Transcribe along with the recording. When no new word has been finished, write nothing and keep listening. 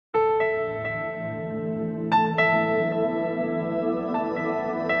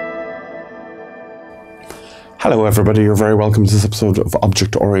Hello everybody, you're very welcome to this episode of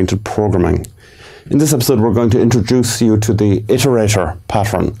Object-Oriented Programming. In this episode we're going to introduce you to the Iterator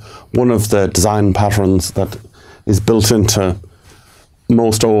pattern, one of the design patterns that is built into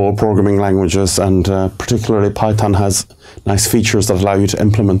most OO programming languages, and particularly Python has nice features that allow you to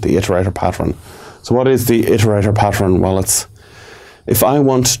implement the Iterator pattern. So what is the Iterator pattern? Well, it's if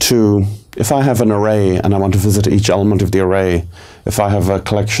I have an array and I want to visit each element of the array, if I have a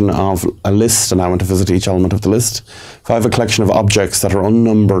collection of a list and I want to visit each element of the list, if I have a collection of objects that are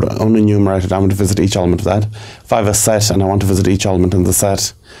unnumbered, unenumerated, I want to visit each element of that. If I have a set and I want to visit each element in the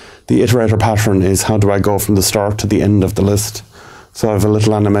set, the Iterator pattern is how do I go from the start to the end of the list. So I have a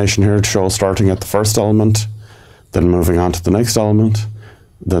little animation here to show starting at the first element, then moving on to the next element,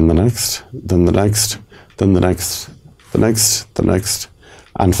 then the next, then the next, then the next, the next, the next,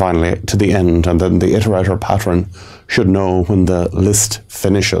 and finally to the end. And then the Iterator pattern should know when the list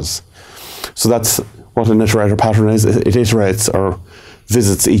finishes. So that's what an Iterator pattern is. It iterates or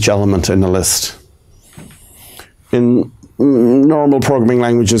visits each element in a list. In normal programming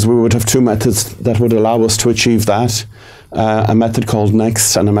languages, we would have two methods that would allow us to achieve that. A method called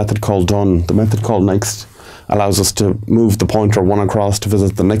next and a method called done. The method called next allows us to move the pointer one across to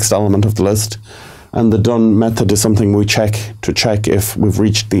visit the next element of the list. And the done method is something we check to check if we've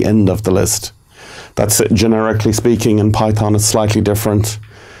reached the end of the list. That's it. Generically speaking. In Python it's slightly different.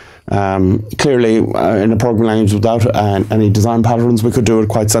 Clearly in a programming language without any design patterns we could do it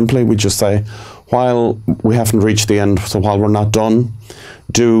quite simply. We just say while we haven't reached the end, so while we're not done,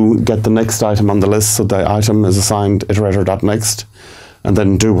 do get the next item on the list, so the item is assigned iterator.next, and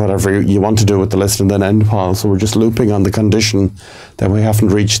then do whatever you want to do with the list and then end while. So we're just looping on the condition that we haven't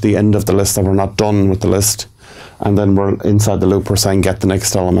reached the end of the list, that we're not done with the list, and then we're inside the loop, we're saying get the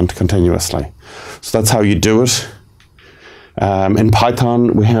next element continuously. So that's how you do it. In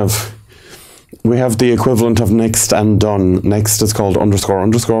Python we have the equivalent of next and done. Next is called underscore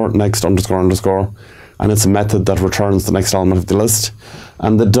underscore, next underscore underscore, and it's a method that returns the next element of the list.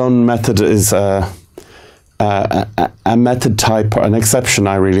 And the done method is a method type, an exception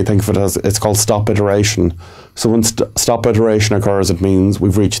I really think of it as. It's called stop iteration. So when stop iteration occurs, it means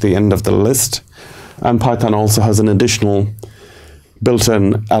we've reached the end of the list. And Python also has an additional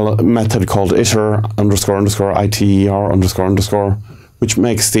built-in method called iter underscore underscore iter underscore underscore, which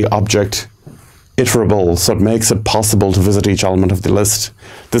makes the object iterable, so it makes it possible to visit each element of the list.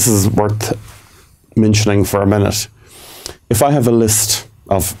 This is worth mentioning for a minute. If I have a list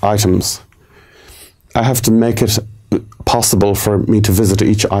of items, I have to make it possible for me to visit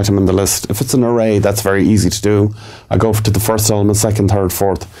each item in the list. If it's an array, that's very easy to do. I go to the first element, second, third,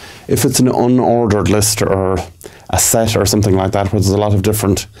 fourth. If it's an unordered list or a set or something like that, where there's a lot of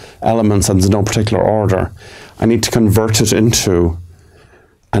different elements and there's no particular order, I need to convert it into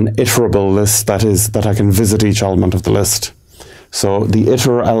an iterable list, that is, that I can visit each element of the list. So the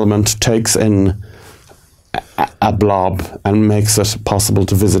iter element takes in a blob and makes it possible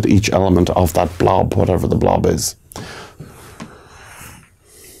to visit each element of that blob, whatever the blob is.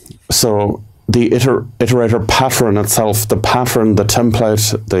 So the iterator pattern itself, the pattern, the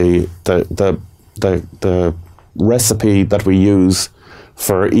template, the recipe that we use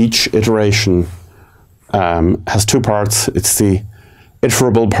for each iteration has two parts. It's the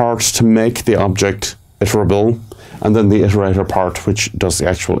iterable part to make the object iterable, and then the iterator part which does the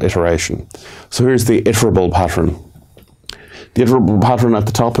actual iteration. So here's the iterable pattern. The iterable pattern at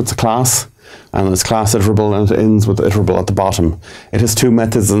the top, it's a class, and it's class iterable, and it ends with iterable at the bottom. It has two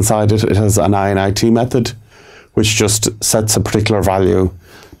methods inside it. It has an init method, which just sets a particular value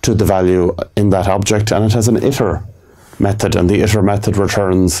to the value in that object, and it has an iter method, and the iter method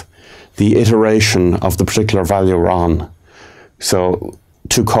returns the iteration of the particular value we're on. So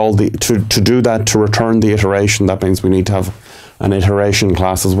to do that, to return the iteration, that means we need to have an iteration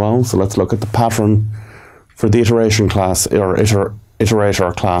class as well. So let's look at the pattern for the iteration class, or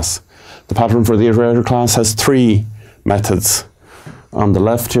iterator class. The pattern for the iterator class has three methods. On the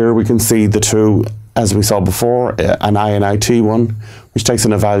left here we can see the two, as we saw before, an init one, which takes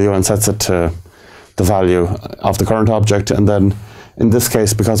in a value and sets it to the value of the current object, and then in this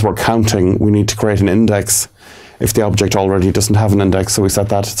case, because we're counting, we need to create an index if the object already doesn't have an index, so we start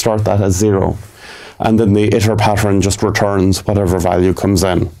that as 0. And then the iter pattern just returns whatever value comes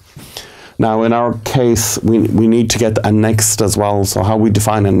in. Now in our case, we need to get a next as well. So how we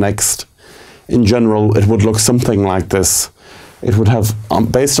define a next, in general, it would look something like this. It would have,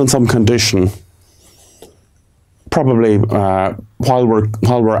 based on some condition, probably while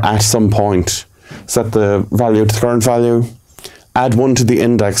we're at some point, set the value to the current value, add 1 to the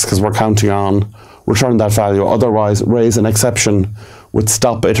index because we're counting on, return that value, otherwise raise an exception with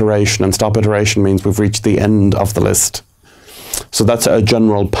stop iteration, and stop iteration means we've reached the end of the list. So that's a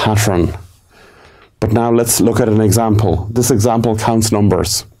general pattern. But now let's look at an example. This example counts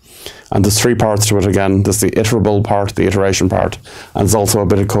numbers. And there's three parts to it again. There's the iterable part, the iteration part, and there's also a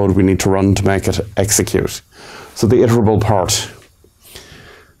bit of code we need to run to make it execute. So the iterable part,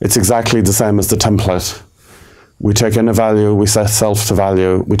 it's exactly the same as the template. We take in a value, we set self to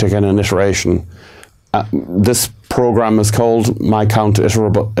value, we take in an iteration. This program is called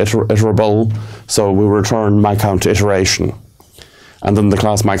myCountIterable, so we return myCountIteration. And then the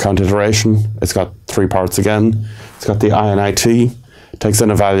class myCountIteration, it's got three parts again. It's got the init, takes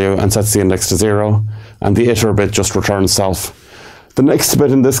in a value and sets the index to 0, and the iter bit just returns self. The next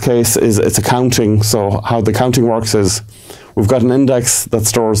bit in this case is it's a counting. So how the counting works is we've got an index that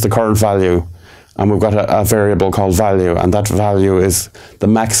stores the current value, and we've got a variable called value, and that value is the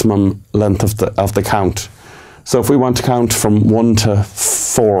maximum length of the count. So if we want to count from 1 to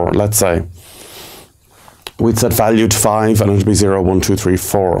 4, let's say, we'd set value to 5 and it would be 0, 1, 2, 3,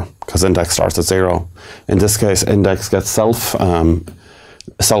 4, because index starts at 0. In this case, index gets self,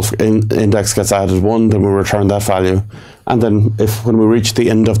 index gets added 1, then we return that value. And then when we reach the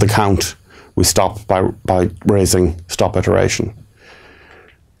end of the count, we stop by raising stop iteration.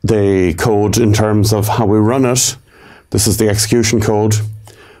 The code in terms of how we run it, this is the execution code.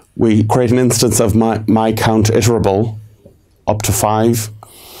 We create an instance of myCountIterable up to 5.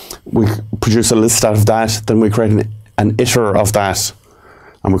 We produce a list out of that, then we create an iter of that,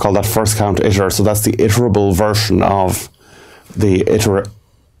 and we call that first count iter. So that's the iterable version of the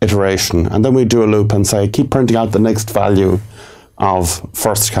iteration. And then we do a loop and say, keep printing out the next value of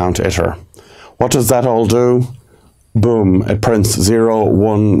first count iter. What does that all do? Boom, it prints 0,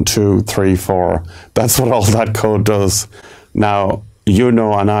 1, 2, 3, 4. That's what all that code does. Now, you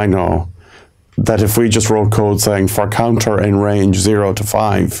know and I know that if we just wrote code saying for counter in range 0 to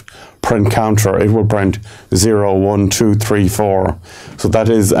 5, print counter, it will print 0, 1, 2, 3, 4. So that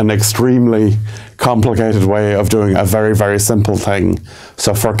is an extremely complicated way of doing a very, very simple thing.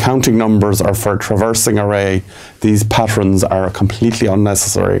 So for counting numbers or for traversing array, these patterns are completely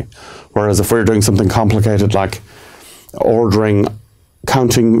unnecessary. Whereas if we're doing something complicated like ordering,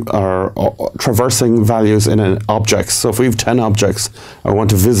 counting or traversing values in an object. So if we have 10 objects, I want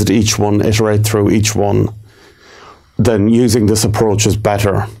to visit each one, iterate through each one, then using this approach is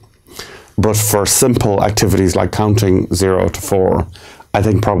better. But for simple activities like counting 0 to 4, I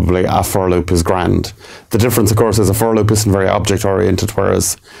think probably a for loop is grand. The difference, of course, is a for loop isn't very object-oriented,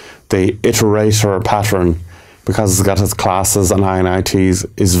 whereas the iterator pattern, because it's got its classes and inits,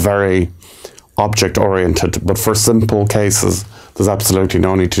 is very object-oriented. But for simple cases, there's absolutely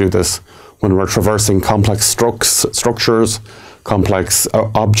no need to do this. When we're traversing complex structures, complex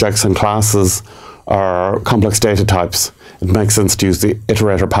objects and classes, or complex data types, it makes sense to use the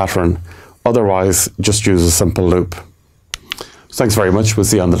iterator pattern. Otherwise, just use a simple loop. Thanks very much. We'll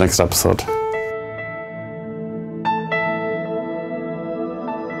see you on the next episode.